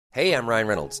Hey, I'm Ryan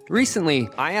Reynolds. Recently,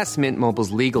 I asked Mint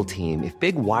Mobile's legal team if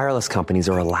big wireless companies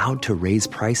are allowed to raise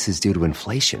prices due to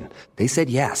inflation. They said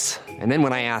yes. And then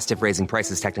when I asked if raising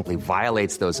prices technically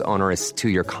violates those onerous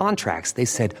two-year contracts, they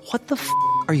said, "What the f***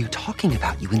 are you talking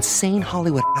about, you insane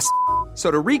Hollywood ass?" So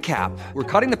to recap, we're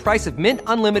cutting the price of Mint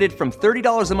Unlimited from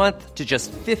 $30 a month to just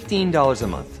 $15 a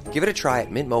month. Give it a try at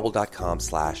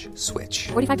mintmobile.com/switch.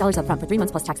 $45 up front for 3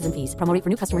 months plus taxes and fees. Promo rate for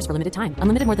new customers for limited time.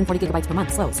 Unlimited more than 40 gigabytes per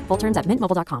month. Slows full terms at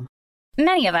mintmobile.com.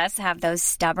 Many of us have those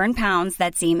stubborn pounds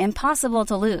that seem impossible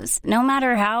to lose, no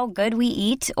matter how good we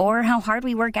eat or how hard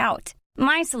we work out.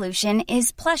 My solution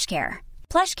is PlushCare.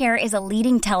 PlushCare is a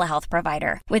leading telehealth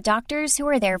provider with doctors who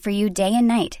are there for you day and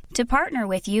night to partner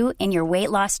with you in your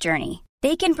weight loss journey.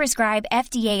 They can prescribe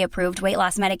FDA-approved weight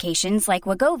loss medications like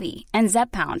Wegovy and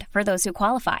Zepbound for those who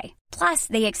qualify. Plus,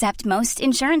 they accept most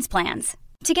insurance plans.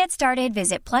 To get started,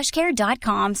 visit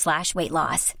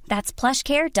plushcare.com/weightloss. That's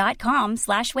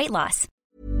plushcare.com/weightloss.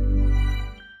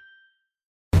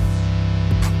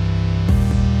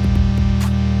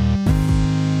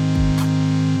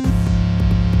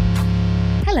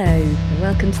 Hello, and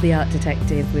welcome to The Art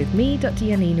Detective with me, Dr.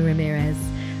 Yanina Ramirez.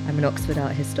 I'm an Oxford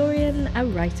art historian, a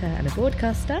writer and a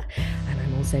broadcaster, and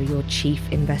I'm also your chief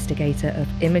investigator of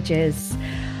images.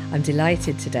 I'm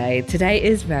delighted today. Today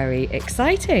is very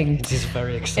exciting. It is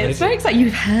very exciting. It's very exciting.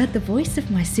 You've heard the voice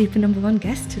of my super number one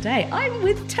guest today. I'm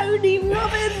with Tony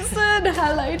Robinson.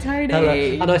 Hello, Tony.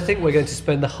 Hello. And I think we're going to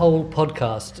spend the whole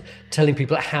podcast telling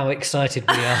people how excited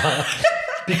we are.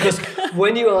 Because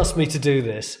when you asked me to do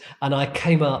this and I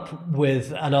came up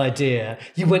with an idea,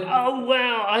 you went, "Oh,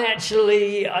 wow, I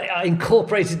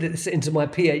incorporated this into my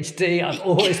PhD. I've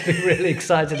always been really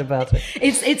excited about it."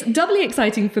 It's doubly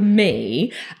exciting for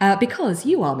me because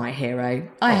you are my hero.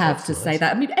 I have to say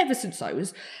that. I mean, ever since I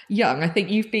was young, I think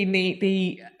you've been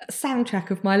the soundtrack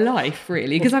of my life,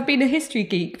 really, because I've been a history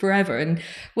geek forever and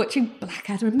watching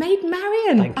Blackadder and Maid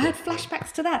Marian. I had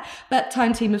flashbacks to that. That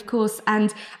Time Team, of course,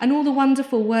 and all the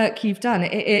wonderful work you've done.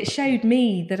 It showed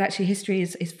me that actually history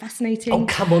is fascinating. Oh,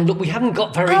 come on, look, we haven't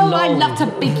got very long. I'd love to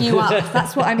big you up.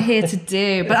 That's what I'm here to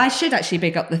do. But I should actually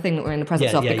big up the thing that we're in the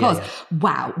presence of because,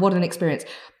 wow, what an experience.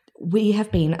 We have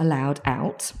been allowed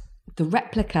out the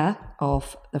replica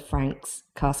of the Franks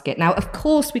casket. Now, of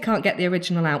course, we can't get the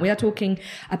original out. We are talking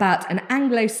about an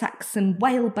Anglo-Saxon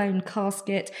whalebone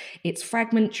casket. It's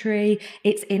fragmentary.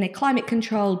 It's in a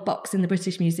climate-controlled box in the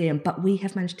British Museum, but we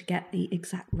have managed to get the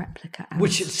exact replica out.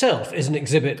 Which itself is an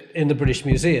exhibit in the British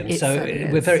Museum.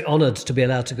 We're very honoured to be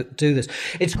allowed to do this.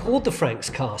 It's called the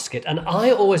Franks casket, and I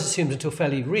always assumed until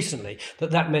fairly recently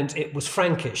that meant it was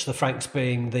Frankish, the Franks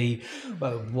being the,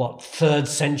 3rd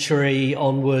century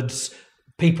onwards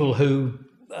people who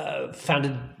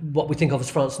founded what we think of as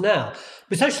France now.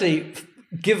 But it's actually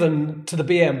given to the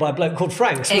BM by a bloke called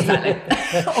Franks. Exactly.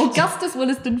 Augustus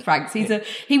Wollaston Franks.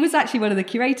 He was actually one of the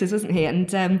curators, wasn't he? And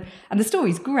the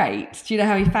story's great. Do you know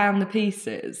how he found the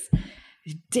pieces?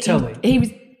 Tell me. He was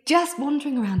just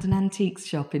wandering around an antiques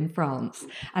shop in France,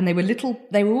 and they were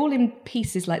all in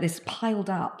pieces like this, piled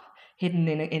up, hidden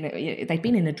they'd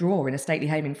been in a drawer in a stately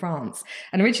home in France.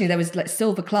 And originally there was like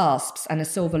silver clasps and a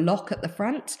silver lock at the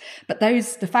front. But the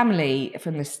family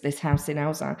from this house in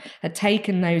Alzan had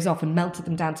taken those off and melted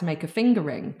them down to make a finger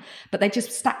ring. But they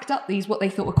just stacked up these, what they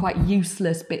thought were quite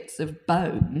useless bits of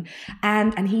bone.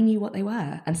 And he knew what they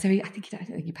were. And so I don't think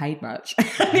he paid much.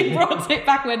 He brought it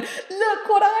back and went, "Look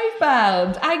what I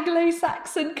found.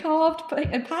 Anglo-Saxon carved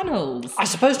panels." I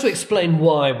suppose to explain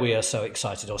why we are so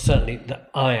excited, or certainly that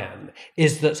I am,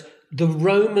 is that the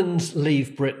Romans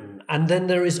leave Britain, and then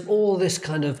there is all this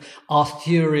kind of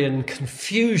Arthurian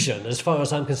confusion, as far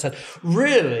as I'm concerned,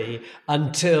 really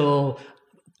until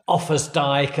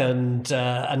Offa's-Dyke and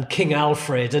King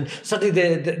Alfred, and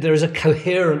suddenly there is a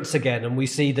coherence again, and we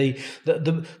see the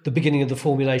beginning of the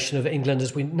formulation of England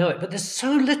as we know it. But there's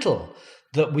so little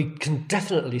that we can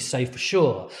definitely say for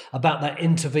sure about that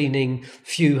intervening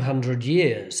few hundred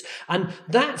years. And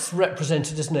that's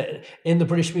represented, isn't it, in the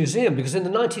British Museum, because in the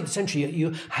 19th century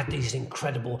you had these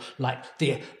incredible, like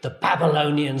the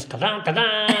Babylonians,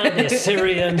 the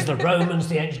Assyrians, the Romans,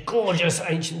 the gorgeous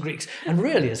ancient Greeks, and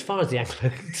really, as far as the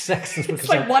Anglo-Saxons were concerned, it's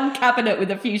like one cabinet with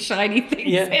a few shiny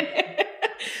things in it.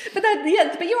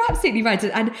 But you're absolutely right.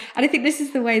 And I think this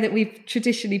is the way that we've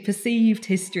traditionally perceived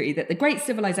history, that the great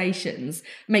civilizations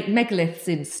make megaliths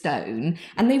in stone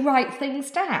and they write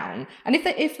things down. And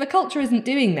if the culture isn't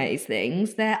doing those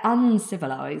things, they're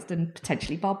uncivilized and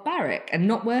potentially barbaric and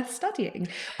not worth studying.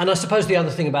 And I suppose the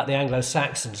other thing about the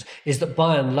Anglo-Saxons is that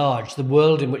by and large, the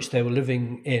world in which they were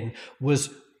living in was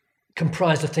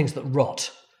comprised of things that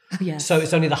rot. Yes. So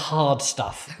it's only the hard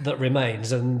stuff that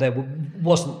remains, and there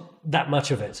wasn't that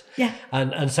much of it. Yeah.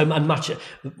 And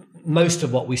most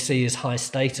of what we see is high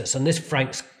status. And this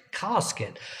Frank's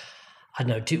casket, I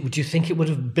don't know, would you think it would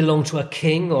have belonged to a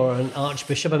king or an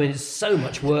archbishop? I mean, it's so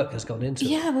much work has gone into it.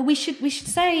 Yeah, well, we should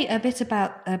say a bit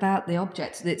about the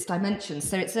object, its dimensions.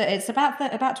 So it's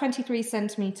about 23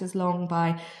 centimeters long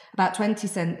by about 20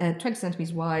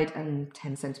 centimeters wide and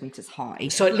 10 centimeters high.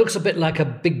 So it looks a bit like a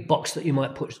big box that you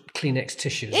might put Kleenex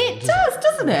tissues in. It does,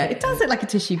 doesn't it? It does look like a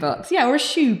tissue box, yeah, or a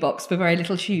shoe box for very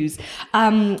little shoes.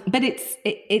 But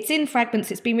it's in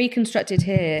fragments. It's been reconstructed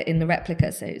here in the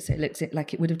replica, so it looks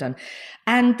like it would have done.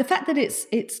 And the fact that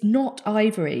it's not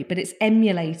ivory, but it's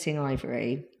emulating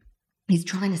ivory, is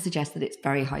trying to suggest that it's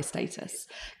very high status,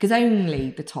 because only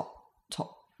the top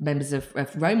members of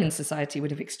Roman society would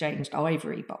have exchanged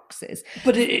ivory boxes.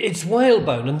 But it's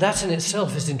whalebone, and that in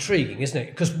itself is intriguing, isn't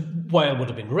it? Because whale would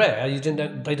have been rare.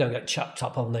 They don't get chucked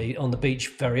up on the beach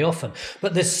very often.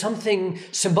 But there's something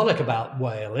symbolic about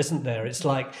whale, isn't there? It's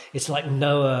like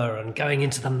Noah and going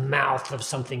into the mouth of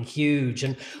something huge.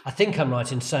 And I think I'm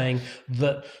right in saying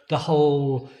that the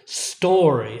whole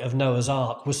story of Noah's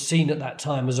Ark was seen at that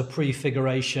time as a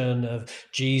prefiguration of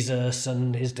Jesus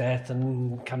and his death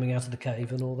and coming out of the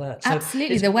cave and all that. So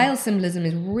absolutely, the whale symbolism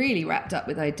is really wrapped up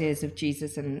with ideas of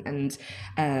Jesus, and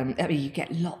I mean, you get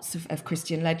lots of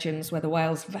Christian legends where the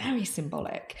whale's very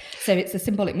symbolic. So it's a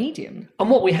symbolic medium. And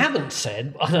what we haven't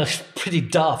said, and it's pretty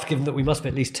daft given that we must be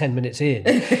at least 10 minutes in,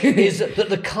 is that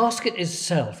the casket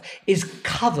itself is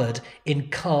covered in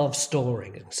carved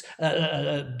stories.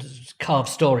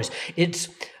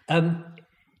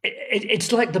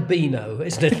 It's like the Beano,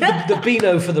 isn't it? The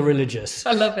Beano for the religious.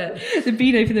 I love it. The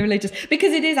Beano for the religious.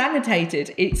 Because it is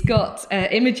annotated. It's got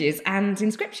images and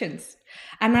inscriptions.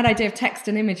 And that idea of text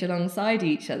and image alongside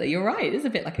each other, you're right, it is a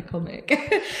bit like a comic.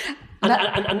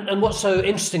 And what's so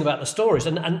interesting about the stories,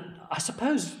 and I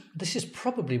suppose this is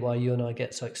probably why you and I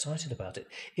get so excited about it,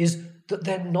 is that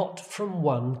they're not from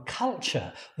one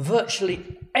culture.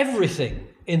 Virtually everything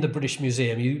in the British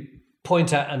Museum, you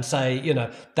point at and say,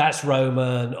 that's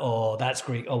Roman or that's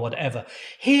Greek or whatever.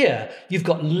 Here, you've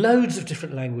got loads of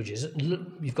different languages.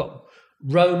 You've got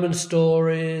Roman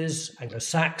stories,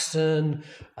 Anglo-Saxon,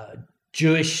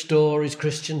 Jewish stories,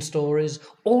 Christian stories,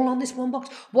 all on this one box.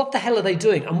 What the hell are they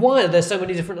doing? And why are there so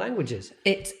many different languages?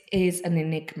 It is an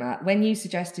enigma. When you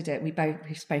suggested it, we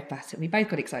spoke about it. We both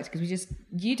got excited because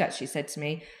you'd actually said to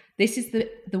me, this is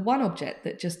the one object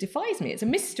that just defies me. It's a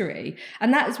mystery.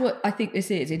 And that is what I think this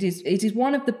is. It is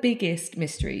one of the biggest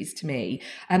mysteries to me.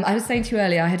 I was saying to you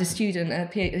earlier, I had a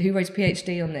student who wrote a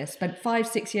PhD on this, spent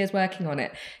 5-6 years working on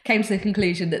it, came to the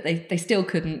conclusion that they still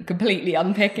couldn't completely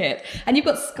unpick it. And you've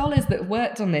got scholars that have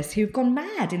worked on this who've gone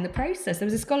mad in the process. There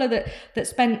was a scholar that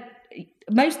spent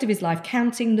most of his life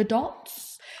counting the dots.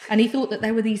 And he thought that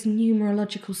there were these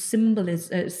numerological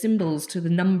symbols to the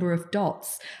number of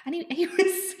dots. And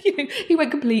he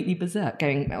went completely berserk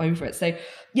going over it. So,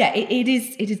 yeah, it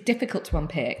is difficult to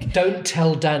unpick. Don't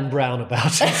tell Dan Brown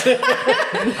about it.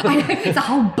 It's a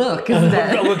whole book, isn't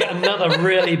it? We'll get another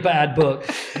really bad book.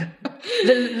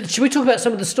 Should we talk about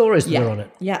some of the stories that are on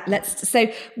it? Yeah,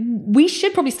 so we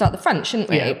should probably start the front, shouldn't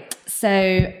we? Yeah.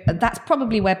 So that's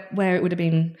probably where it would have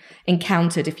been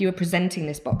encountered if you were presenting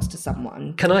this box to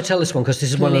someone. Can I tell this one? Because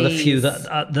this is one of the few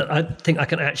that I think I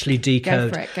can actually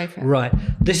decode. Go for it. Right.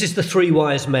 This is the three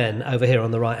wise men over here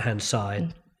on the right-hand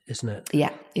side, isn't it?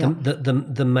 Yeah.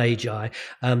 The Magi.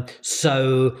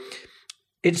 So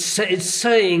it's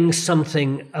saying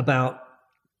something about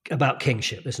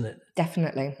kingship, isn't it?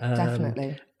 Definitely.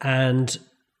 And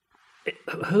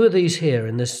who are these here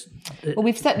in this? Well,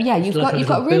 we've said, you've got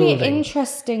a really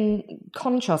interesting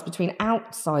contrast between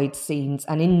outside scenes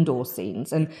and indoor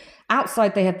scenes. And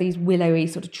outside they have these willowy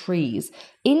sort of trees.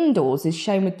 Indoors is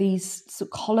shown with these sort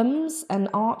of columns and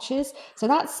arches. So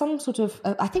that's some sort of,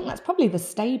 I think that's probably the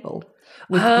stable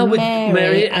with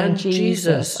Mary and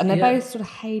Jesus. And they're both sort of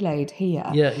haloed here.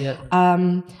 Yeah.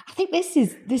 I think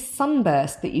this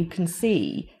sunburst that you can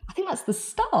see, I think that's the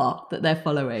star that they're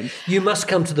following. You must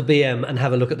come to the BM and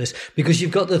have a look at this, because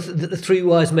you've got the three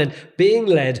wise men being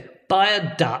led by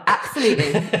a duck.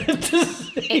 Absolutely.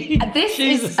 This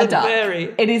Jesus is a duck.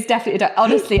 Mary. It is definitely a duck.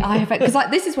 Honestly, because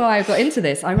this is why I got into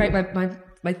this. I wrote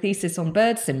my thesis on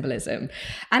bird symbolism,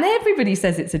 and everybody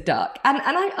says it's a duck, and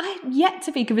I'm yet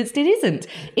to be convinced it isn't.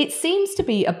 It seems to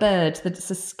be a bird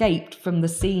that's escaped from the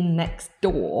scene next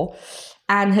door.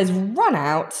 and has run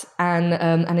out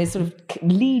and is sort of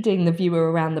leading the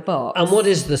viewer around the box. And what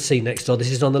is the scene next door?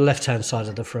 This is on the left-hand side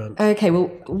of the front. Okay,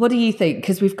 well, what do you think?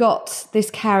 Because we've got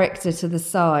this character to the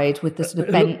side with the sort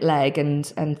of bent leg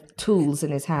and tools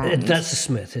in his hand. That's the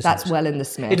Smith, isn't That's it? Welland the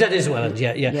Smith. That is Welland,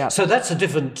 yeah. Yeah. So that's a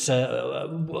different...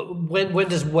 when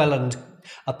does Welland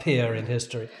appear in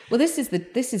history? Well, this is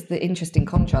the interesting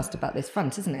contrast about this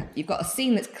front, isn't it? You've got a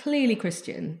scene that's clearly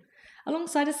Christian,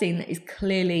 alongside a scene that is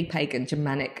clearly pagan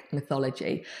Germanic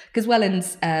mythology. Because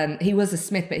Welland's, he was a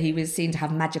smith, but he was seen to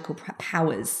have magical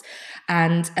powers.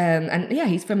 And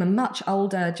he's from a much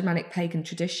older Germanic pagan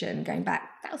tradition going back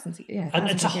thousands of years. And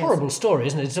it's a horrible story,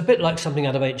 isn't it? It's a bit like something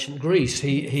out of ancient Greece.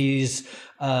 He's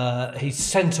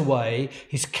sent away,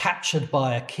 he's captured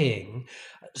by a king,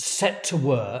 set to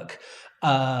work,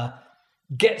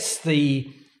 gets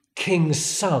the king's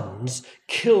sons,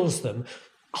 kills them,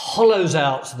 hollows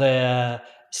out their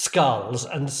skulls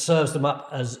and serves them up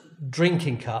as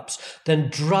drinking cups, then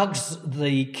drugs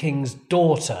the king's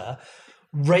daughter,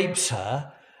 rapes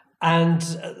her, and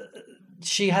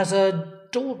she has a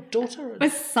daughter? A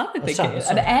son, I think son, it is.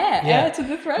 son. An heir, Yeah. heir to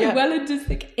the throne. Yeah. Welland just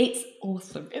think it's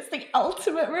awesome. It's the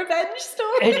ultimate revenge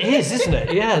story. It is, isn't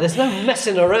it? Yeah, there's no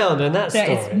messing around in that There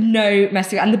story. is no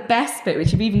messing. And the best bit,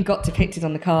 which you've even got depicted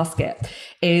on the casket,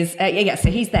 is so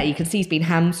he's there. You can see he's been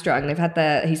hamstrung. He's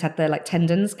had the like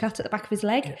tendons cut at the back of his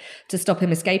leg to stop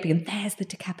him escaping. And there's the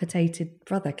decapitated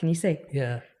brother. Can you see?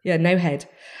 Yeah. Yeah, no head.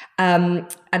 And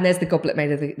there's the goblet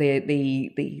made of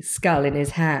the skull in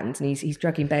his hand, and he's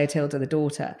drugging Beatilda, the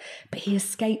daughter. But he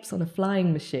escapes on a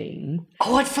flying machine.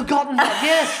 Oh, I'd forgotten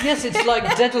that. Yes, it's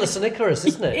like Daedalus and Icarus,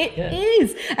 isn't it? It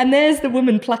is. And there's the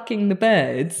woman plucking the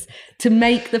birds to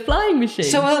make the flying machine.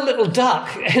 So our little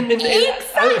duck, Exactly.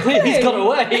 he's got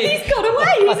away. He's got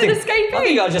away. He's an escapee. I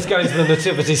think I'll just go into the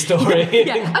nativity story.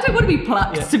 Yeah, I don't want to be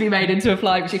plucked to be made into a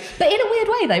flying machine. But in a weird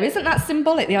way, though, isn't that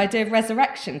symbolic, the idea of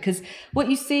resurrection? Because what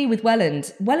you see with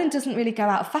Welland doesn't really go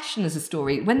out of fashion as a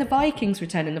story. When the Vikings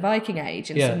return in the Viking Age,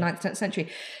 in the 9th, 10th century,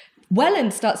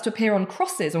 Welland starts to appear on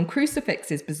crosses, on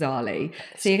crucifixes, bizarrely.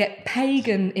 So you get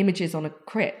pagan images on a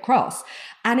cross,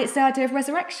 and it's the idea of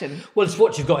resurrection. Well, it's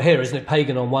what you've got here, isn't it?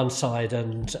 Pagan on one side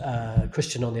and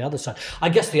Christian on the other side. I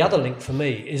guess the other link for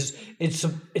me is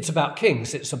it's about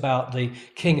kings. It's about the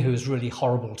king who is really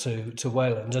horrible to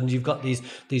Welland, and you've got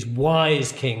these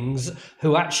wise kings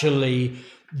who actually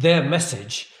their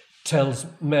message tells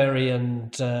Mary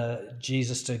and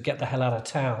Jesus to get the hell out of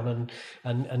town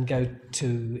and go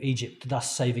to Egypt,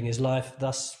 thus saving his life,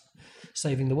 thus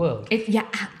saving the world. Yeah,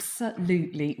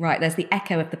 absolutely right. There's the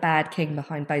echo of the bad king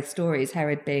behind both stories,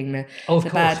 Herod being the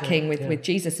bad king with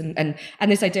Jesus, and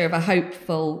this idea of a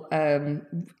hopeful,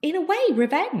 in a way,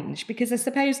 revenge, because I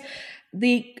suppose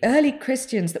the early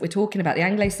Christians that we're talking about, the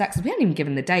Anglo-Saxons, we haven't even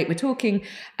given the date. We're talking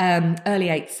early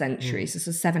 8th century, so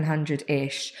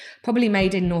 700-ish, probably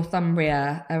made in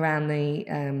Northumbria around the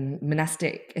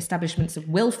monastic establishments of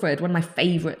Wilfrid, one of my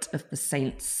favourite of the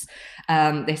saints,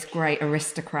 this great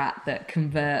aristocrat that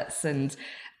converts and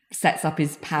sets up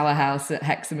his powerhouse at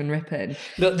Hexham and Ripon.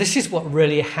 Look, this is what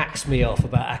really hacks me off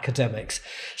about academics.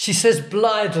 She says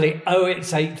blithely, oh,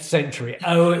 it's 8th century.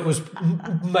 Oh, it was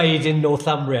made in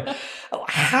Northumbria.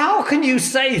 How can you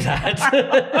say that?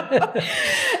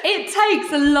 It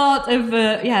takes a lot of,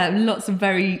 lots of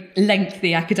very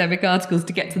lengthy academic articles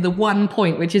to get to the one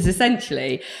point, which is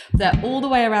essentially that all the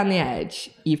way around the edge,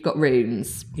 you've got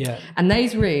runes. Yeah. And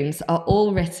those runes are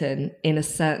all written in a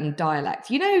certain dialect.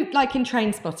 You know, like in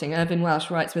Trainspotting, Irvine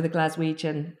Welsh writes with a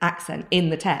Glaswegian accent in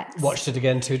the text. Watched it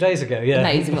again 2 days ago, yeah.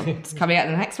 Amazing. It's coming out,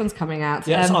 and the next one's coming out.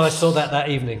 Yes, I saw that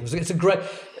evening. It's a great,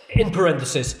 in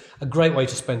parenthesis, a great way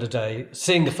to spend a day,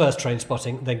 seeing the first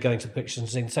Trainspotting, then going to the pictures and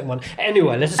seeing the second one.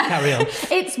 Anyway, let us carry on.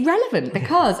 It's relevant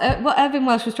because what Irvine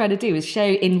Welsh was trying to do is show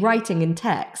in writing and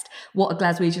text what a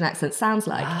Glaswegian accent sounds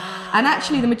like. And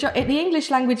actually, the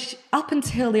English language, up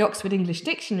until the Oxford English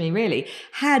Dictionary, really,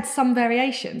 had some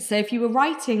variation. So if you were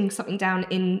writing something down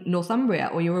in Northumbria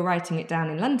or you were writing it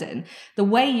down in London, the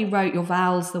way you wrote your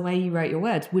vowels, the way you wrote your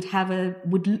words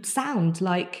would sound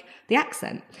like the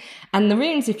accent. And the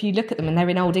runes, if you look at them and they're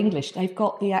in Old English, they've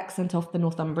got the accent of the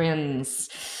Northumbrians.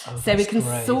 So we can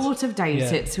sort of date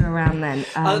it to around then.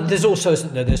 There's also,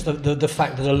 isn't there, there's the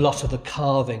fact that a lot of the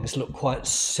carvings look quite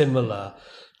similar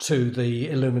to the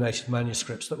illuminated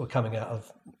manuscripts that were coming out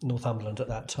of Northumberland at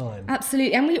that time.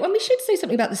 Absolutely. And we should say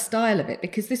something about the style of it,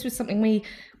 because this was something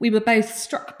we were both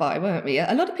struck by, weren't we?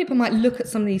 A lot of people might look at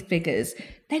some of these figures.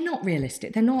 They're not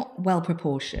realistic. They're not well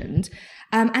proportioned,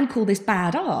 and call this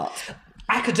bad art.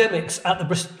 academics at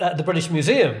the British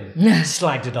Museum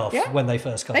slagged it off when they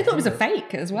first got it. They thought it was a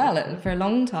fake as well for a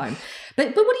long time.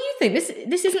 But what do you think?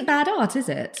 This isn't bad art, is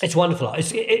it? It's wonderful art.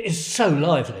 It's so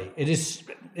lively. It's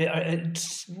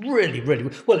really, really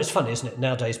well. It's funny, isn't it?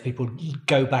 Nowadays, people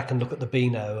go back and look at the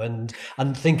Beano and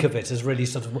think of it as really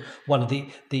sort of one of the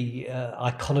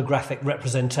iconographic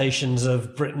representations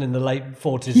of Britain in the late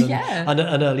 40s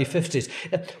and early 50s.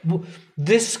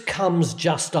 This comes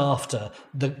just after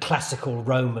the classical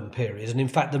Roman period, and in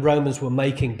fact, the Romans were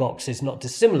making boxes not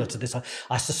dissimilar to this.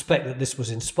 I suspect that this was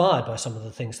inspired by some of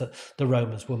the things that the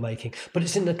Romans were making, but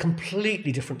it's in a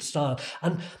completely different style.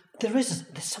 And there's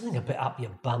something a bit up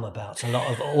your bum about a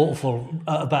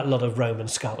lot of Roman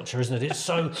sculpture, isn't it? It's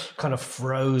so kind of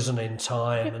frozen in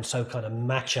time and so kind of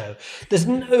macho. There's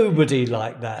nobody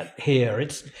like that here.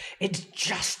 It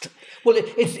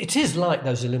is like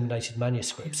those illuminated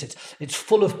manuscripts. It's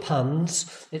full of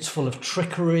puns. It's full of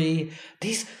trickery.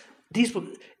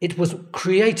 It was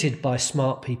created by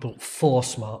smart people for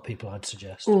smart people, I'd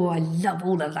suggest. Oh, I love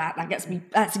all of that.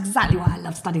 That's exactly why I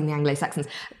love studying the Anglo-Saxons.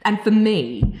 And for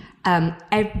me,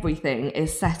 everything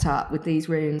is set up with these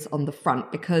runes on the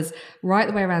front, because right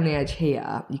the way around the edge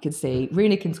here, you can see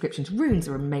runic inscriptions. Runes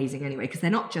are amazing anyway, because they're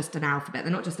not just an alphabet.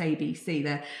 They're not just A, B, C.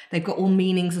 They've got all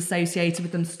meanings associated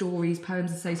with them, stories,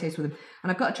 poems associated with them.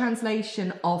 And I've got a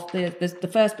translation of the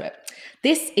first bit.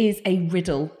 This is a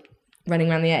riddle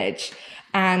running around the edge,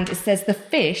 and it says, the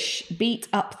fish beat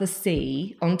up the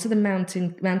sea onto the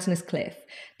mountainous cliff.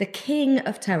 The king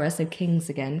of terror, so kings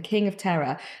again, king of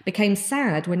terror, became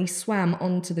sad when he swam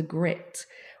onto the grit,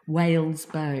 whale's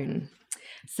bone.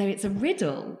 So it's a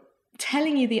riddle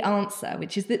telling you the answer,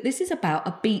 which is that this is about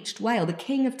a beached whale. The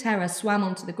king of terror swam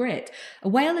onto the grit. A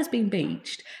whale has been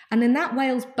beached, and then that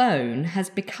whale's bone has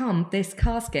become this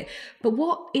casket. But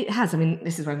what it has,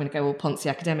 this is where I'm going to go all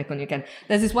Ponzi academic on you again.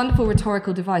 There's this wonderful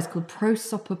rhetorical device called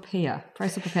prosopopoeia,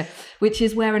 which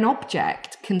is where an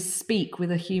object can speak with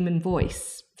a human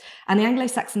voice. And the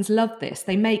Anglo-Saxons love this.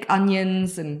 They make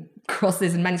onions and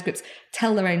crosses and manuscripts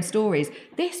tell their own stories.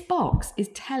 This box is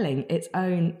telling its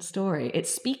own story.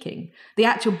 It's speaking. The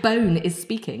actual bone is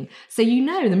speaking. So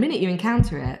the minute you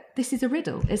encounter it, this is a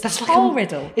riddle. It's a whole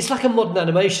riddle. It's like a modern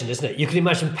animation, isn't it? You can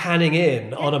imagine panning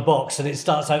in on a box and it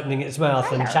starts opening its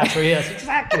mouth and chattering. Yes,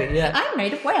 exactly. Yeah. I'm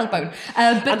made of whalebone.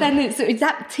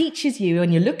 That teaches you,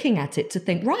 when you're looking at it, to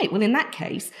think, right, well, in that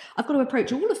case, I've got to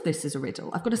approach all of this as a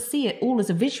riddle. I've got to see it all as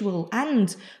a visual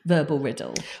and verbal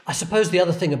riddle. I suppose the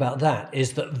other thing about that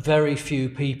is that very few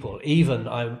people, even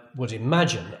I would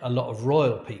imagine a lot of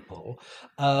royal people,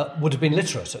 would have been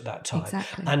literate at that time.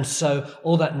 Exactly. And so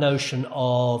all that notion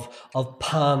of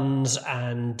puns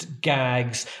and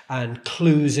gags and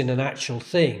clues in an actual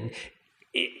thing,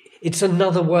 it's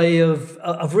another way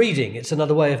of reading. It's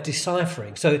another way of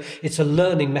deciphering. So it's a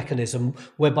learning mechanism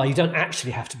whereby you don't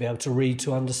actually have to be able to read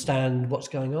to understand what's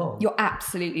going on. You're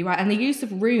absolutely right, and the use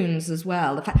of runes as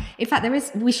well. In fact, there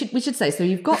is. We should say. So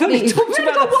you've got we've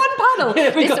got one panel.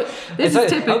 This is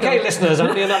typical. Okay, listeners,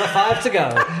 only another 5 to go.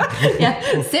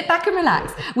 Yeah, sit back and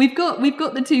relax. We've got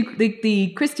the two,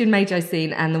 the Christian Magi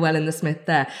scene and the Well and the Smith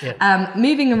there. Yeah.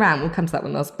 Moving around, we'll come to that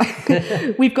one last.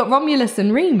 We've got Romulus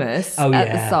and Remus at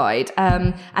the side.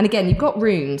 And again, you've got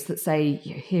runes that say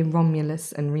here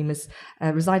Romulus and Remus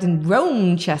reside in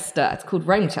Romechester. It's called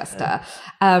Romechester.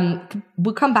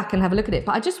 We'll come back and have a look at it.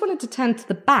 But I just wanted to turn to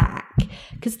the back,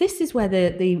 because this is where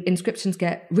the inscriptions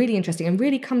get really interesting and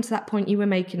really come to that point you were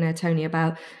making there, Tony,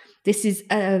 about this is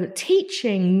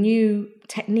teaching new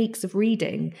techniques of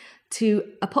reading to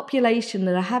a population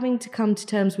that are having to come to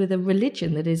terms with a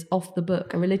religion that is off the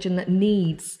book, a religion that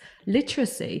needs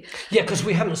literacy. Yeah, because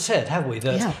we haven't said, have we,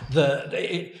 that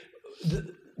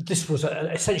this was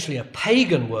essentially a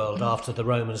pagan world after the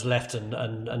Romans left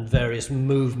and various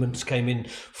movements came in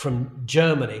from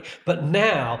Germany. But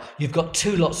now you've got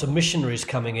 2 lots of missionaries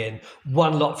coming in,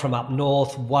 one lot from up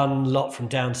north, one lot from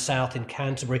down south in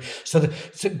Canterbury. So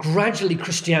gradually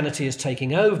Christianity is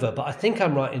taking over. But I think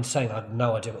I'm right in saying, I have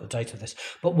no idea what the date of this,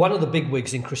 but one of the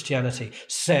bigwigs in Christianity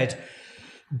said,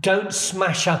 don't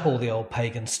smash up all the old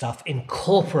pagan stuff,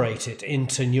 incorporate it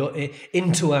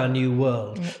into our new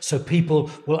world, so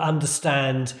people will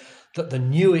understand that the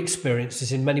new experience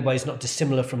is in many ways not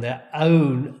dissimilar from their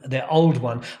old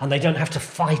one, and they don't have to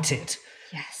fight it.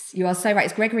 Yes, you are so right.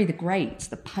 It's Gregory the Great,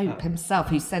 the Pope himself,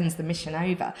 who sends the mission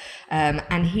over.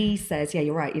 And he says, yeah,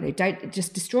 you're right, don't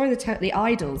just destroy the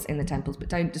idols in the temples, but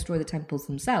don't destroy the temples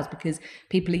themselves, because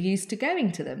people are used to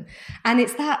going to them. And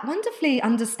it's that wonderfully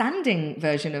understanding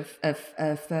version of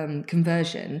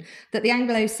conversion that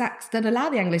allow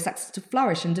the Anglo-Saxons to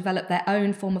flourish and develop their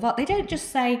own form of art. They don't just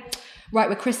say, right,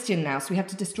 we're Christian now, so we have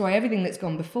to destroy everything that's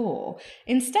gone before.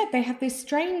 Instead, they have this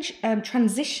strange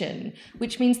transition,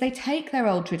 which means they take their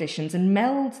old traditions and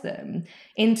meld them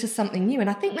into something new. And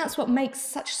I think that's what makes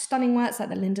such stunning works like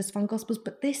the Lindisfarne Gospels,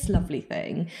 but this lovely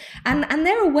thing. And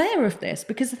they're aware of this,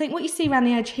 because I think what you see around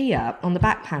the edge here on the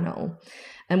back panel,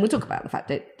 and we'll talk about the fact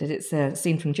that it's a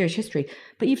scene from Jewish history,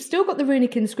 but you've still got the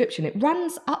runic inscription. It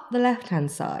runs up the left-hand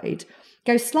side,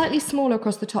 goes slightly smaller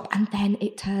across the top, and then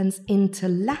it turns into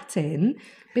Latin.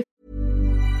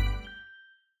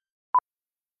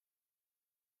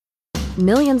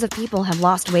 Millions of people have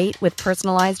lost weight with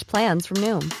personalized plans from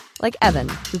Noom. Like Evan,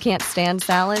 who can't stand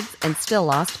salads and still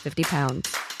lost 50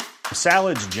 pounds.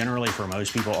 Salads generally for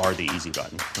most people are the easy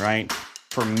button, right?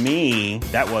 For me,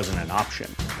 that wasn't an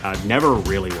option. I never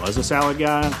really was a salad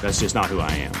guy. That's just not who I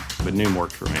am. But Noom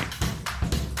worked for me.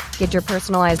 Get your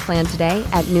personalized plan today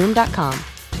at Noom.com.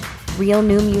 Real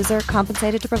Noom user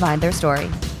compensated to provide their story.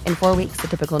 In 4 weeks, the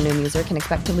typical Noom user can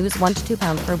expect to lose 1 to 2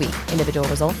 pounds per week. Individual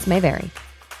results may vary.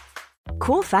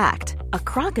 Cool fact, a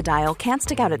crocodile can't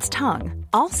stick out its tongue.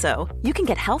 Also, you can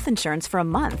get health insurance for a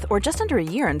month or just under a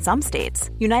year in some states.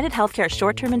 United Healthcare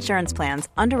short-term insurance plans,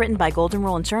 underwritten by Golden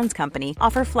Rule Insurance Company,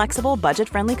 offer flexible,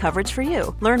 budget-friendly coverage for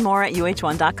you. Learn more at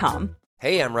uh1.com.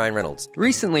 Hey, I'm Ryan Reynolds.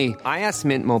 Recently, I asked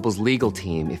Mint Mobile's legal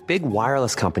team if big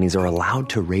wireless companies are allowed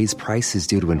to raise prices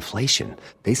due to inflation.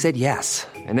 They said yes.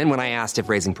 And then when I asked if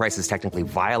raising prices technically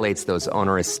violates those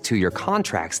onerous 2-year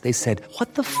contracts, they said,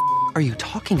 "What the f*** are you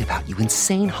talking about, you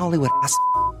insane Hollywood ass?"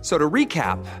 So to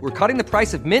recap, we're cutting the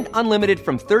price of Mint Unlimited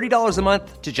from $30 a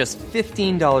month to just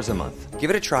 $15 a month. Give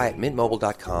it a try at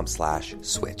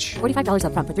mintmobile.com/switch. $45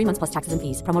 up front for 3 months plus taxes and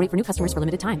fees. Promo rate for new customers for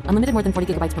limited time. Unlimited more than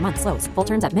 40 gigabytes per month. Slows full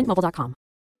terms at mintmobile.com.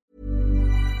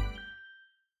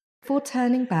 Before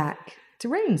turning back to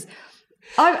runes.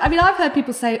 I mean, I've heard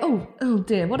people say, oh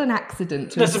dear, what an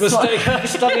accident. That's a mistake. I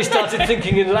suddenly started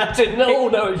thinking in Latin. No,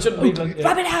 it shouldn't be like that.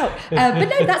 Rub it out. But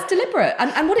no, that's deliberate.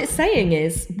 And what it's saying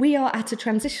is we are at a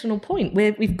transitional point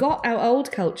where we've got our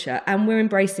old culture and we're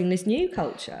embracing this new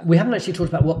culture. We haven't actually talked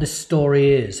about what this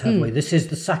story is, have we? This is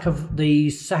the sack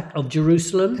of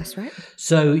Jerusalem. That's right.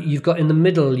 So you've got in the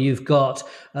middle, you've got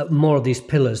more of these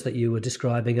pillars that you were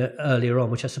describing earlier on,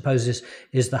 which I suppose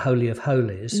is the Holy of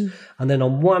Holies. And then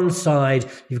on one side,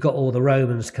 you've got all the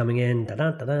Romans coming in,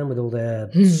 with all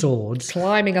their swords.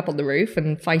 Climbing up on the roof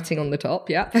and fighting on the top,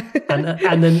 yeah.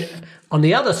 and then on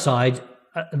the other side,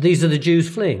 these are the Jews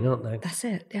fleeing, aren't they? That's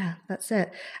it, yeah, that's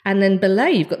it. And then below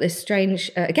you've got this strange,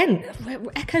 again,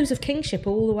 echoes of kingship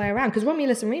all the way around, because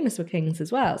Romulus and Remus were kings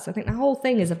as well. So I think the whole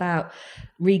thing is about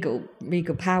regal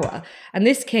power. And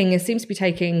this king seems to be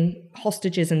taking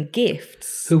hostages and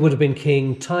gifts. Who would have been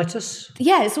King Titus?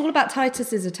 Yeah, it's all about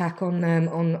Titus's attack on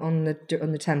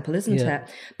the temple, isn't it?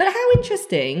 But how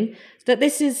interesting that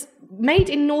this is made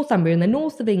in Northumbria, in the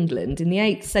north of England, in the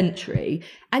 8th century,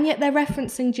 and yet they're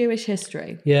referencing Jewish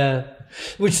history. Yeah,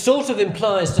 which sort of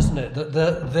implies, doesn't it,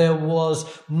 that there was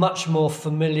much more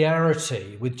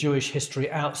familiarity with Jewish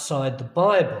history outside the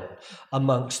Bible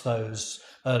amongst those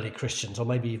early Christians, or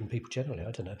maybe even people generally,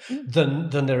 I don't know,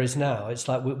 than there is now. It's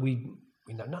like we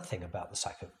know nothing about the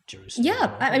sack of Jerusalem.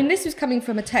 Yeah, I mean, this was coming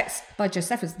from a text by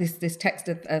Josephus, this text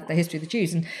of the history of the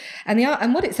Jews,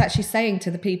 and what it's actually saying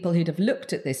to the people who'd have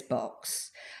looked at this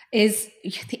box is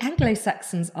the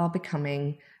Anglo-Saxons are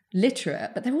becoming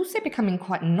literate, but they're also becoming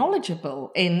quite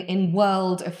knowledgeable in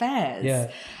world affairs. Yeah.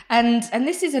 And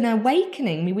this is an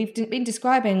awakening. I mean, we've been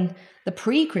describing the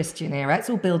pre-Christian era. It's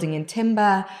all building in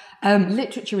timber.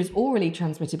 Literature is orally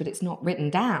transmitted, but it's not written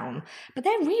down. But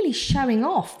they're really showing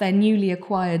off their newly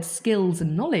acquired skills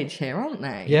and knowledge here, aren't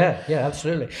they? Yeah,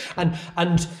 absolutely.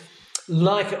 And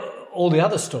like all the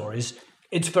other stories,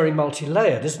 it's very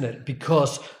multi-layered, isn't it?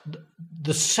 Because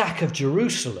the sack of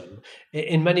Jerusalem,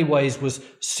 in many ways, was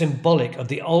symbolic of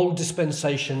the old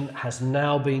dispensation has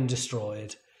now been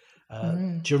destroyed.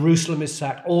 Jerusalem is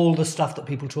sacked. All the stuff that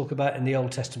people talk about in the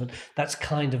Old Testament, that's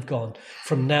kind of gone.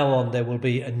 From now on, there will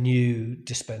be a new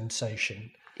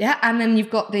dispensation. Yeah, and then you've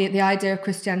got the idea of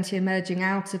Christianity emerging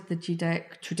out of the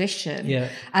Judaic tradition. Yeah.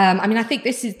 I mean, I think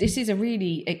this is a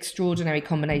really extraordinary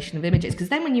combination of images, because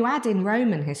then when you add in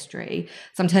Roman history,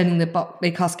 so I'm turning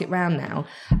the casket round now,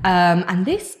 and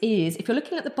this is, if you're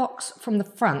looking at the box from the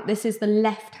front, this is the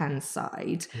left-hand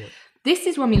side. Yeah. This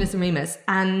is Romulus and Remus,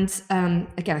 and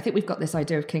again, I think we've got this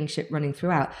idea of kingship running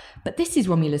throughout, but this is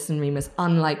Romulus and Remus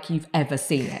unlike you've ever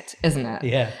seen it, isn't it?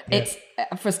 Yeah. It's,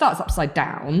 for a start, it's upside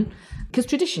down, because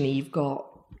traditionally you've got,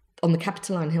 on the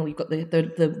Capitoline Hill, you've got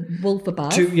the wolf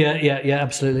above. Yeah,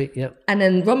 absolutely, yeah. And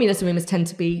then Romulus and Remus tend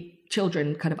to be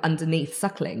children kind of underneath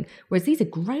suckling, whereas these are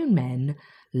grown men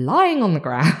lying on the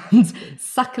ground,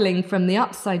 suckling from the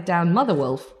upside down mother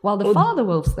wolf, while the father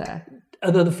wolf's there.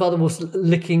 And then the father wolf's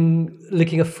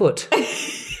licking a foot.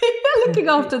 Looking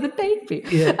after the baby.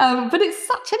 Yeah. But it's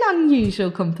such an unusual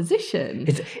composition.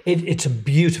 It's a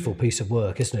beautiful piece of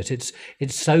work, isn't it?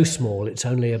 It's so small. It's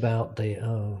only about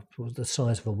the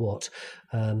size of a watt.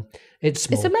 It's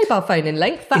small. It's a mobile phone in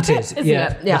length. That's isn't it?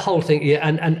 Yeah. The whole thing.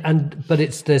 Yeah,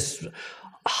 but there's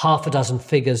half a dozen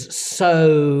figures,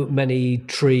 so many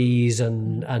trees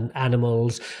and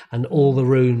animals, and all the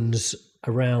runes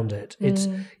around it. It's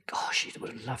gosh, you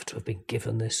would have loved to have been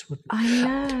given this. I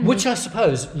know. Which I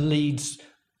suppose leads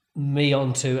me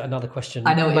on to another question.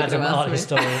 I know what Madam you're going to Art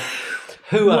ask me. Historian.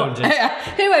 Who owned it?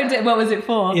 Who owned it and what was it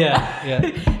for? Yeah.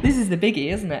 This is the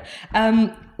biggie, isn't it?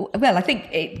 Well, I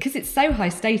think because it's so high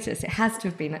status, it has to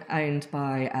have been owned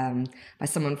by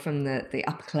someone from the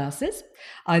upper classes,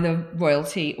 either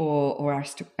royalty or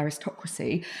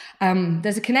aristocracy.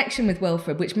 There's a connection with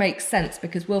Wilfrid, which makes sense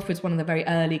because Wilfrid's one of the very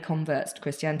early converts to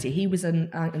Christianity. He was a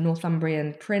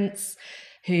Northumbrian prince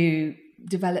who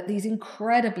developed these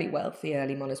incredibly wealthy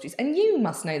early monasteries. And you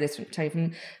must know this,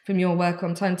 Tony, from your work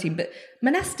on Time Team, but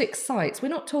monastic sites, we're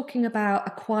not talking about a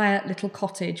quiet little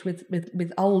cottage with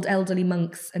old elderly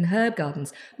monks and herb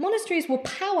gardens. Monasteries were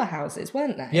powerhouses,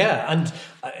 weren't they? Yeah, and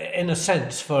in a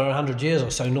sense, for 100 years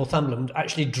or so, Northumberland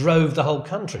actually drove the whole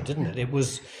country, didn't it? It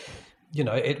was...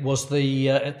 it was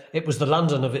the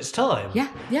London of its time.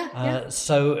 Yeah.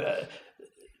 So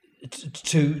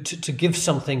to give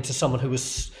something to someone who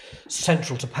was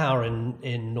central to power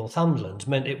in Northumberland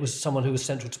meant it was someone who was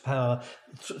central to power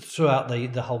throughout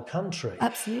the whole country.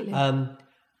 Absolutely.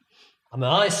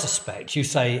 I suspect, you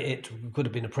say it could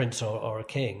have been a prince or a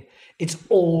king. It's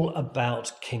all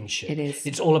about kingship. It is.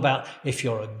 It's all about, if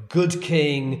you're a good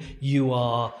king, you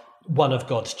are one of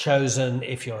God's chosen.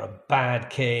 If you're a bad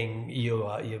king,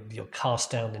 you're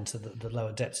cast down into the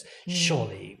lower depths.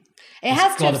 Surely it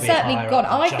has to have certainly gone.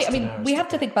 We have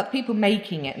to aristocrat. think about the people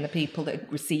making it and the people that are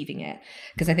receiving it,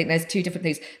 because I think there's two different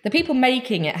things. The people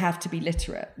making it have to be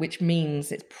literate, which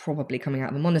means it's probably coming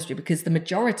out of a monastery, because the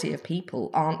majority of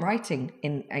people aren't writing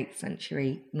in 8th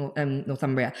century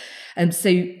Northumbria, and so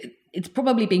it's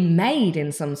probably being made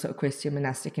in some sort of Christian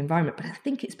monastic environment. But I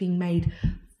think it's being made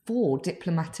for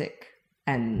diplomatic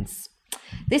ends.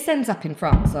 This ends up in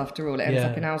France, after all. It ends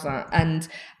up in Alsace. And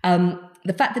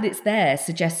the fact that it's there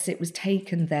suggests it was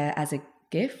taken there as a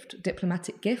gift,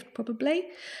 diplomatic gift, probably.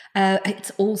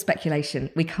 It's all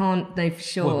speculation. We can't know for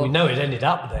sure. Well, we know it ended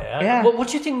up there. Yeah. What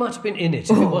do you think might have been in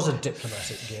it if it was a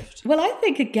diplomatic gift? Well, I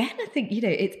think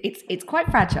it's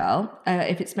quite fragile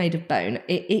if it's made of bone.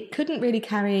 It couldn't really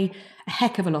carry a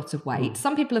heck of a lot of weight.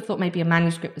 Some people have thought maybe a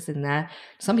manuscript was in there.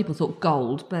 Some people thought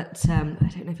gold, but I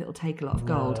don't know if it'll take a lot of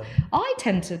gold. No. I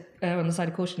tend to err on the side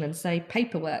of caution and say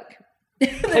paperwork.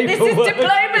 This is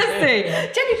diplomacy.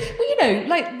 Well,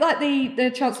 like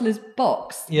the Chancellor's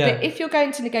box. Yeah. But if you're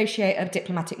going to negotiate a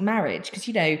diplomatic marriage, because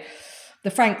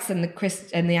the Franks and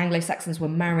the Anglo-Saxons were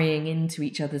marrying into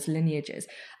each other's lineages,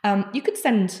 you could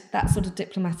send that sort of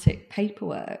diplomatic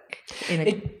paperwork in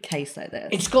a case like this.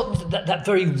 It's got that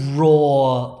very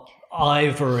raw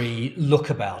ivory look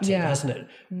about it, hasn't it?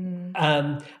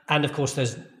 And of course,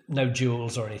 there's no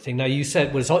jewels or anything. Now, you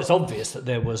said it's obvious that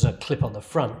there was a clip on the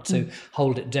front to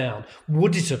hold it down.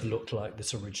 Would it have looked like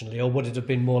this originally, or would it have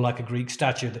been more like a Greek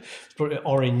statue that's probably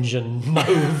orange and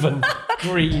mauve and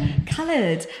green?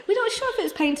 Coloured. We're not sure if it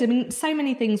was painted. I mean, so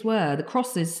many things were. The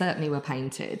crosses certainly were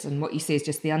painted, and what you see is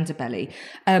just the underbelly.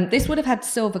 This would have had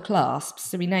silver clasps,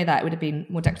 so we know that it would have been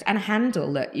more decorative. And a handle.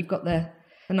 Look, you've got the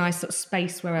nice sort of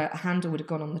space where a handle would have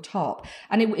gone on the top.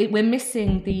 And we're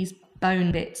missing these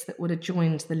bone bits that would have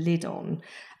joined the lid on.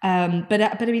 But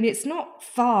I mean, it's not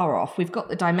far off. We've got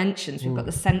the dimensions, we've got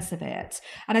the sense of it.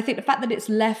 And I think the fact that it's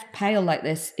left pale like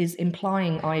this is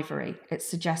implying ivory. It's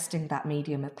suggesting that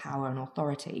medium of power and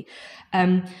authority.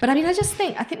 But I mean, I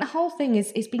think the whole thing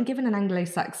is been given an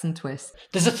Anglo-Saxon twist.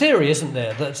 There's a theory, isn't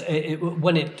there, that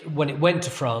when it went to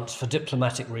France for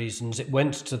diplomatic reasons, it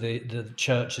went to the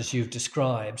church as you've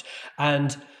described,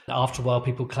 and after a while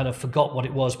people kind of forgot what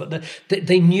it was, but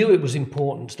they knew it was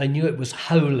important, they knew it was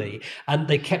holy, and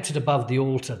they kept it above the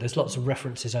altar. There's lots of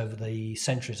references over the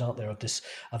centuries, aren't there, of this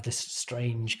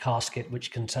strange casket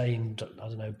which contained, I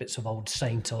don't know, bits of old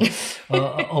saint or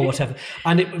whatever,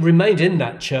 and it remained in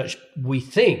that church, we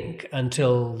think,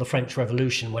 until the French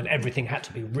Revolution, when everything had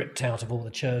to be ripped out of all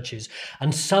the churches,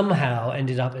 and somehow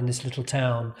ended up in this little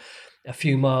town a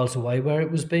few miles away where it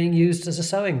was being used as a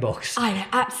sewing box. I know,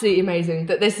 absolutely amazing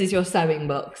that this is your sewing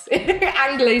box.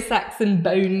 Anglo-Saxon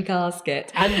bone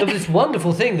casket. And this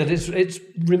wonderful thing that it's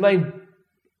remained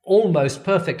almost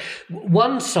perfect.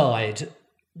 One side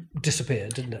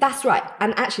disappeared, didn't it? That's right.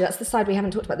 And actually, that's the side we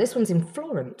haven't talked about. This one's in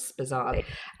Florence, bizarrely.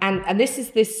 And this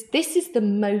is the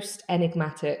most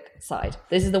enigmatic side.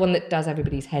 This is the one that does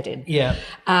everybody's head in. Yeah.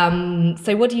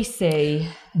 So what do you see?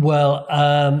 Well,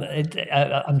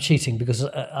 I'm cheating because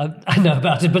I know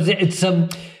about it, but it's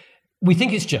we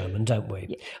think it's German, don't we?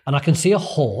 Yeah. And I can see a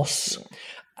horse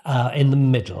in the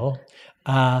middle.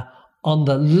 On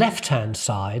the left-hand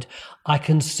side, I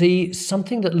can see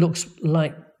something that looks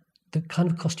like the kind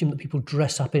of costume that people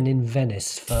dress up in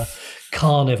Venice for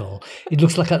carnival. It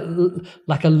looks like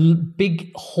a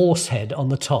big horse head on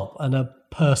the top and a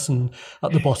person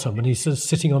at the bottom, and he's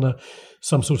sitting on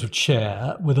some sort of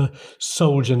chair with a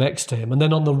soldier next to him. And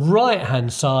then on the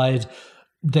right-hand side,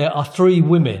 there are three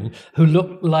women who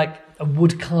look like a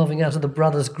wood carving out of the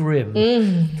Brothers Grimm.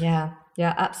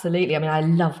 Yeah, absolutely. I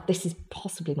mean, this is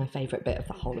possibly my favourite bit of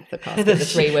the whole of the cast, the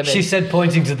three women. She said,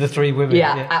 pointing to the three women.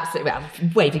 Yeah. Absolutely.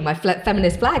 I'm waving my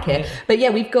feminist flag here. Yeah. But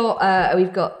yeah, we've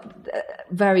got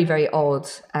very, very odd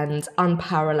and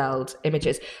unparalleled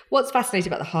images. What's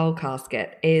fascinating about the whole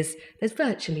casket is there's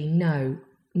virtually no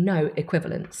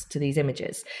equivalence to these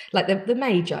images. Like the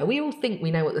Magi, we all think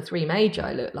we know what the three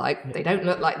Magi look like. They don't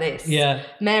look like this. Yeah.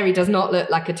 Mary does not look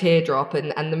like a teardrop,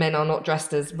 and the men are not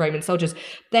dressed as Roman soldiers.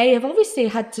 They have obviously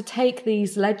had to take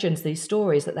these legends, these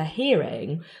stories that they're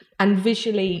hearing, and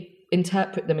visually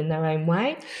interpret them in their own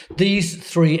way. These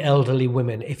three elderly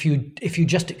women, if you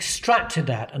just extracted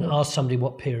that and asked somebody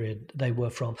what period they were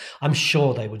from, I'm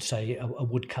sure they would say a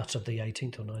woodcut of the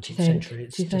 18th or 19th century.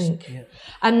 Do you think? Yeah.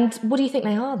 And what do you think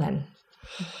they are then?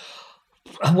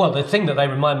 Well, the thing that they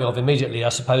remind me of immediately, I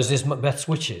suppose, is Macbeth's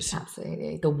witches.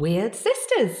 Absolutely. The Weird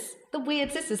Sisters. The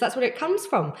Weird Sisters, that's where it comes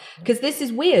from. Because this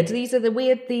is weird. These are the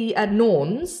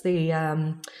Norns,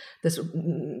 the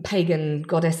pagan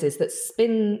goddesses that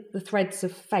spin the threads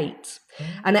of fate.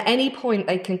 And at any point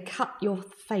they can cut your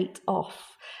fate off.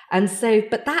 And so,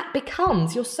 but that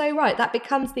becomes, you're so right, that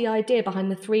becomes the idea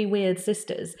behind the three weird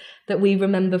sisters that we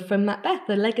remember from Macbeth.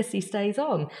 The legacy stays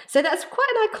on. So that's quite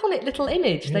an iconic little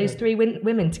image, those three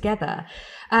women together.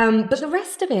 But the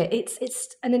rest of it,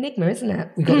 it's an enigma, isn't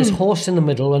it? We've got this horse in the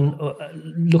middle and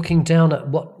looking down at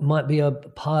what might be a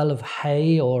pile of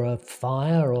hay or a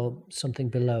fire or something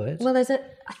below it. Well, I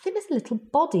think there's a little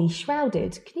body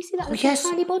shrouded. Can you see that little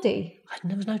tiny body? I'd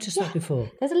never noticed that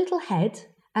before. There's a little head.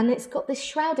 And it's got this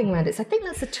shrouding around it. So I think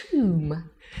that's a tomb.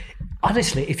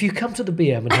 Honestly, if you come to the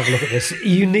BM and have a look at this,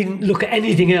 you needn't look at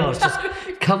anything else. Just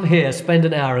come here, spend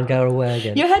an hour and go away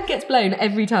again. Your head gets blown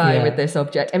every time with this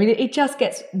object. I mean, it just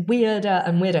gets weirder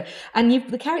and weirder. And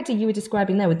the character you were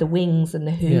describing there with the wings and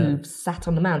the hooves sat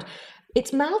on the mound,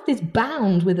 its mouth is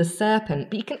bound with a serpent,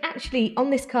 but you can actually, on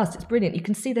this cast, it's brilliant. You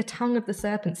can see the tongue of the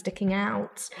serpent sticking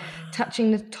out,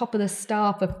 touching the top of the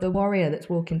staff of the warrior that's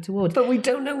walking towards. But we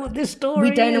don't know what this story is.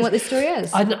 We don't know what this story is.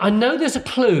 I know there's a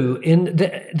clue in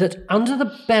that under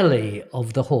the belly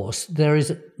of the horse,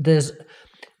 there's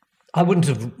I wouldn't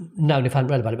have known if I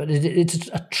hadn't read about it, but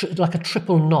it's like a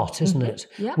triple knot, isn't it?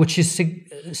 Yeah. Which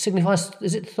signifies,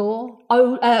 is it Thor?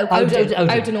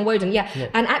 Odin or Woden, yeah.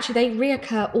 And actually they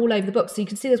reoccur all over the book. So you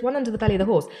can see there's one under the belly of the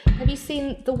horse. Have you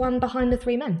seen the one behind the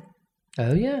three men?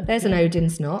 Oh, yeah. There's an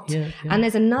Odin's knot. And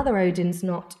there's another Odin's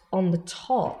knot on the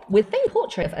top with a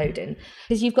portrait of Odin.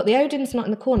 Because you've got the Odin's knot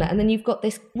in the corner, and then you've got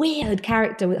this weird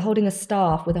character holding a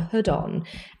staff with a hood on,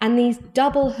 and these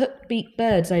double hook-beaked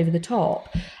birds over the top.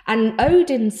 And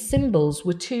Odin's symbols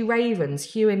were two ravens,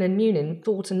 Hywin and Munin,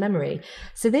 thought and memory.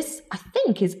 So this, I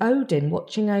think, is Odin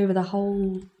watching over the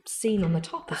whole scene on the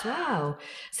top as well.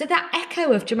 So that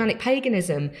echo of Germanic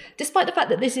paganism, despite the fact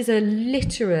that this is a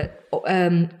literate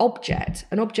object,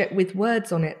 an object with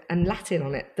words on it and Latin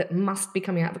on it that must be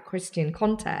coming out of a Christian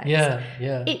context.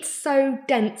 It's so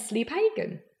densely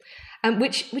pagan.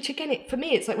 Which again, for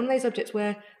me, it's like one of those objects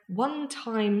where one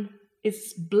time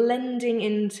is blending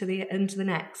into the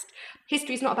next.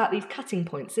 History's not about these cutting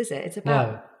points, is it? It's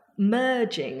about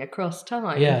merging across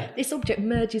time. This object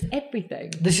merges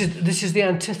everything. This is the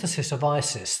antithesis of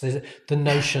ISIS. The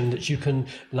notion that you can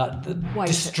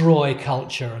destroy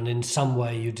culture, and in some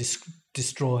way you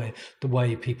destroy the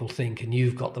way people think, and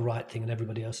you've got the right thing and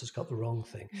everybody else has got the wrong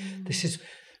thing.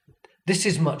 This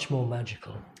is much more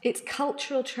magical. It's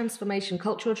cultural transformation,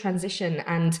 cultural transition,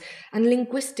 and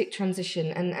linguistic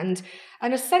transition, and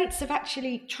a sense of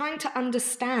actually trying to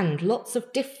understand lots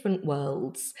of different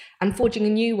worlds and forging a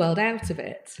new world out of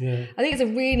it. I think it's a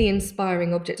really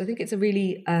inspiring object. I think it's a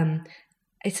really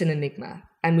it's an enigma,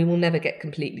 and we will never get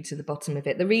completely to the bottom of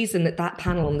it. The reason that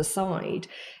panel on the side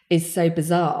is so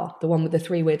bizarre, the one with the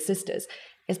three weird sisters,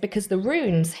 is because the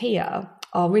runes here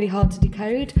are really hard to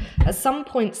decode. At some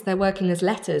points, they're working as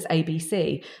letters,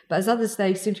 ABC, but as others,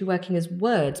 they seem to be working as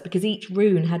words because each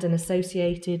rune had an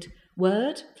associated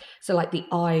word. So like the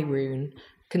I rune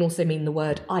can also mean the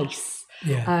word ice.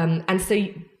 Yeah. And so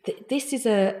this is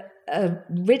a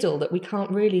riddle that we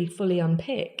can't really fully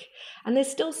unpick. And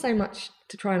there's still so much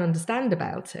to try and understand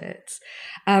about it.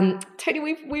 Tony,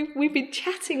 we've been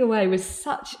chatting away with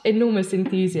such enormous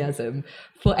enthusiasm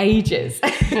for ages.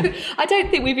 I don't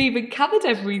think we've even covered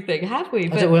everything, have we?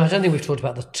 I don't think we've talked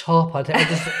about the top.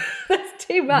 That's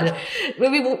too much.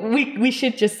 Yeah. We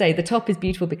should just say the top is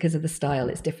beautiful because of the style.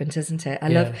 It's different, isn't it? I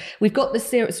love. We've got the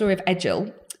story of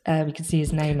Egil. You can see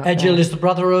his name up there. Egil is the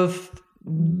brother of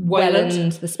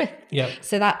Welland the Smith. Yeah.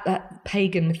 So that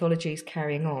pagan mythology is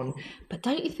carrying on. But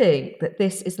don't you think that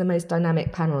this is the most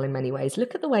dynamic panel in many ways?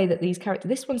 Look at the way that these characters...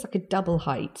 This one's like a double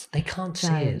height. They can't see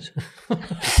it.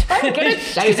 I'm going to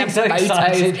show them so photos.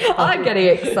 excited. I'm getting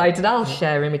excited. I'll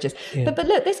share images. Yeah. But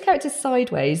look, this character's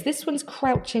sideways. This one's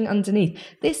crouching underneath.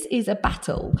 This is a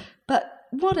battle. But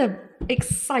what a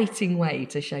exciting way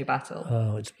to show battle.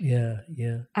 Oh, it's yeah.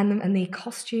 And the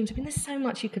costumes. I mean, there's so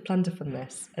much you could plunder from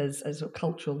this as a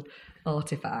cultural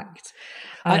artifact.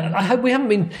 I hope we haven't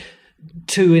been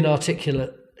too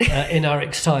inarticulate in our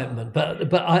excitement,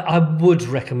 but I would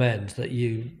recommend that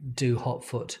you do hot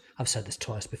foot. I've said this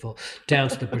twice before. Down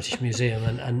to the British Museum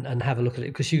and have a look at it,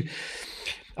 because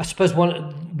I suppose one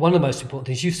of the most important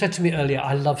things you said to me earlier.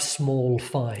 I love small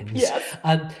finds. Yes.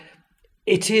 And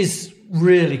it is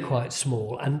really quite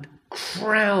small, and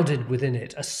crowded within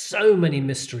it are so many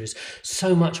mysteries,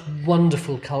 so much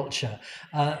wonderful culture.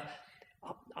 I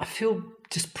feel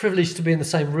just privileged to be in the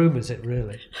same room as it,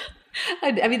 really.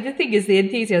 I mean, the thing is, the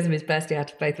enthusiasm is bursting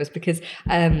out of both of us because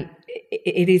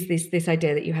it is this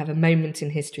idea that you have a moment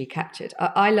in history captured.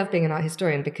 I love being an art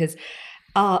historian because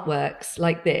artworks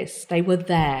like this, they were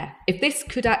there. If this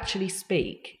could actually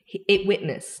speak, it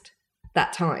witnessed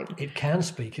that time. It can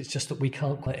speak, it's just that we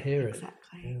can't quite hear it.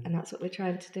 Exactly. And that's what we're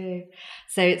trying to do.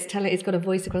 So it's got a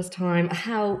voice across time.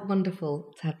 How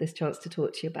wonderful to have this chance to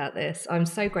talk to you about this. I'm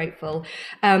so grateful.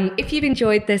 If you've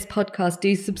enjoyed this podcast,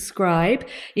 do subscribe.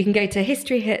 You can go to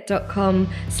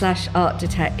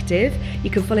historyhit.com/artdetective. You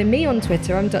can follow me on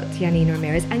Twitter. I'm Dr. Yanina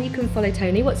Ramirez. And you can follow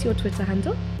Tony. What's your Twitter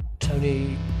handle?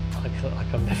 Tony... I can't I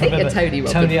think remember. Tony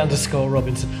Robinson.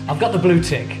 Tony_Robinson. I've got the blue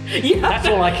tick. Yeah. That's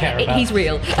all I care about. He's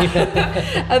real.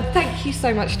 Thank you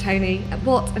so much, Tony.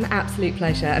 What an absolute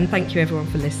pleasure. And thank you, everyone,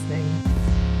 for listening.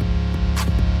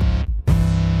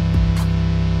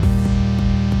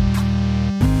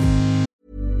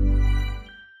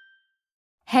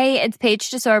 Hey, it's Paige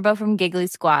DeSorbo from Giggly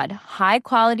Squad. High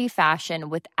quality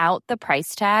fashion without the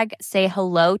price tag. Say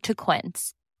hello to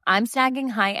Quince. I'm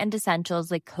snagging high-end essentials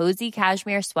like cozy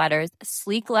cashmere sweaters,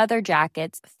 sleek leather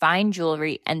jackets, fine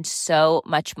jewelry, and so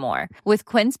much more. With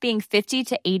Quince being 50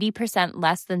 to 80%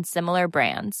 less than similar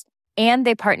brands. And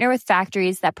they partner with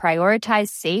factories that prioritize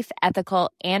safe,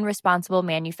 ethical, and responsible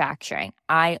manufacturing.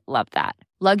 I love that.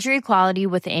 Luxury quality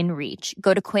within reach.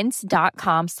 Go to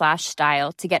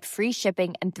quince.com/style to get free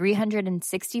shipping and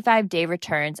 365-day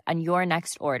returns on your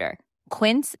next order.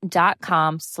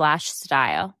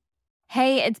 Quince.com/style.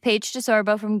 Hey, it's Paige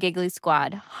DeSorbo from Giggly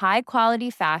Squad. High quality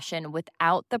fashion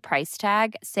without the price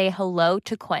tag. Say hello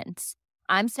to Quince.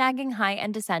 I'm snagging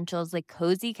high-end essentials like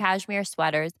cozy cashmere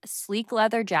sweaters, sleek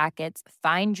leather jackets,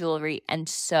 fine jewelry, and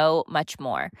so much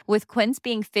more. With Quince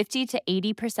being 50 to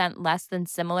 80% less than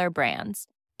similar brands.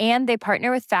 And they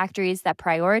partner with factories that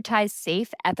prioritize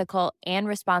safe, ethical, and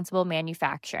responsible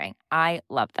manufacturing. I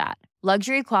love that.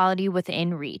 Luxury quality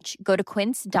within reach. Go to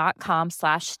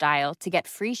quince.com/style to get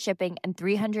free shipping and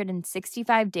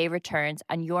 365-day returns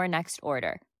on your next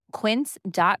order.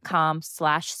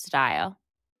 Quince.com/style.